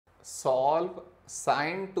solve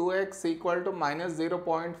sine 2x equal to minus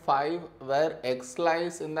 0.5 where x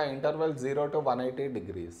lies in the interval 0 to 180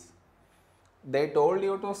 degrees. They told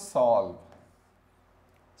you to solve.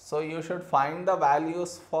 So you should find the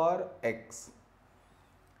values for x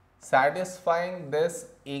satisfying this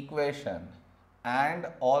equation, and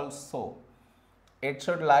also it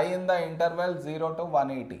should lie in the interval 0 to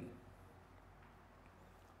 180.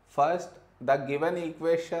 First, the given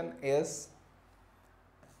equation is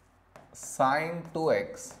sine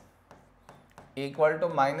 2x equal to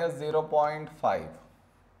minus 0.5.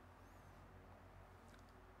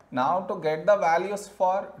 Now to get the values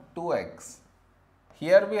for 2x,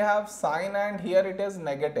 here we have sine and here it is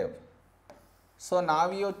negative. So now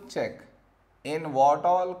you check in what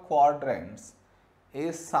all quadrants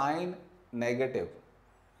is sine negative.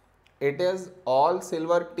 It is all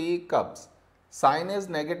silver teacups. Sine is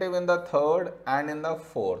negative in the third and in the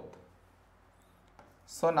fourth.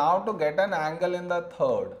 So now to get an angle in the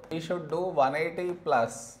third, we should do 180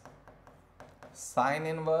 plus sine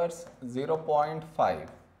inverse 0.5.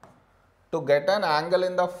 To get an angle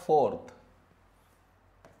in the fourth,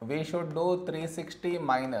 we should do 360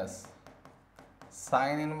 minus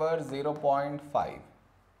sine inverse 0.5.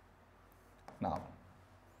 Now,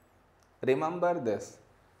 remember this,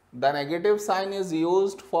 the negative sign is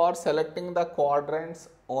used for selecting the quadrants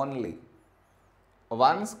only.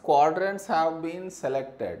 Once quadrants have been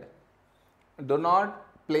selected, do not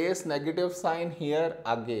place negative sign here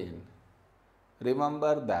again.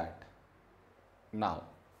 Remember that. Now,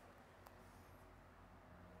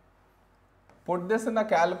 put this in a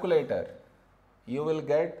calculator. You will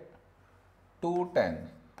get 210.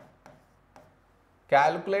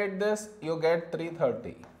 Calculate this, you get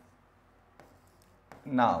 330.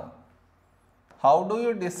 Now, how do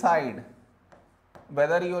you decide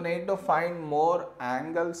whether you need to find more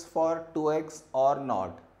angles for 2x or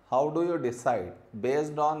not? How do you decide?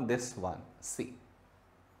 Based on this one. See,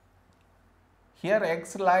 here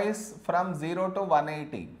x lies from 0 to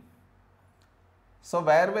 180. So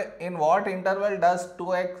in what interval does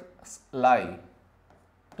 2x lie?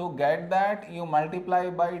 To get that, you multiply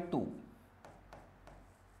by 2.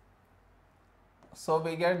 So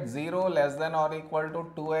we get 0 less than or equal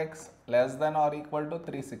to 2x less than or equal to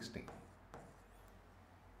 360.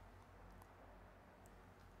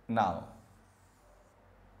 Now,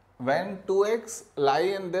 when 2x lie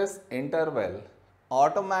in this interval,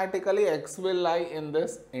 automatically x will lie in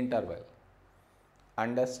this interval.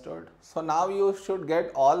 Understood? So now you should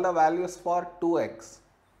get all the values for 2x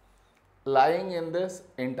lying in this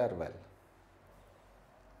interval.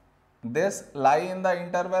 This lie in the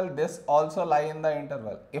interval, this also lie in the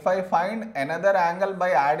interval. If I find another angle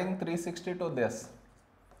by adding 360 to this,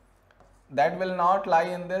 that will not lie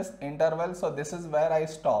in this interval, so this is where I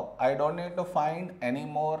stop. I don't need to find any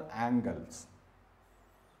more angles.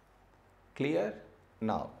 Clear?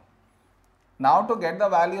 Now to get the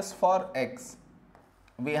values for x,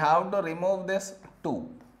 we have to remove this 2.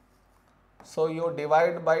 So you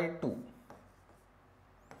divide by 2.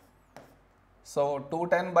 So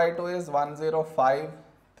 210 by 2 is 105,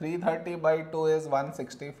 330 by 2 is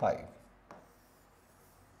 165.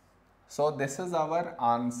 So this is our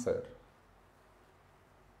answer.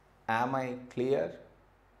 Am I clear?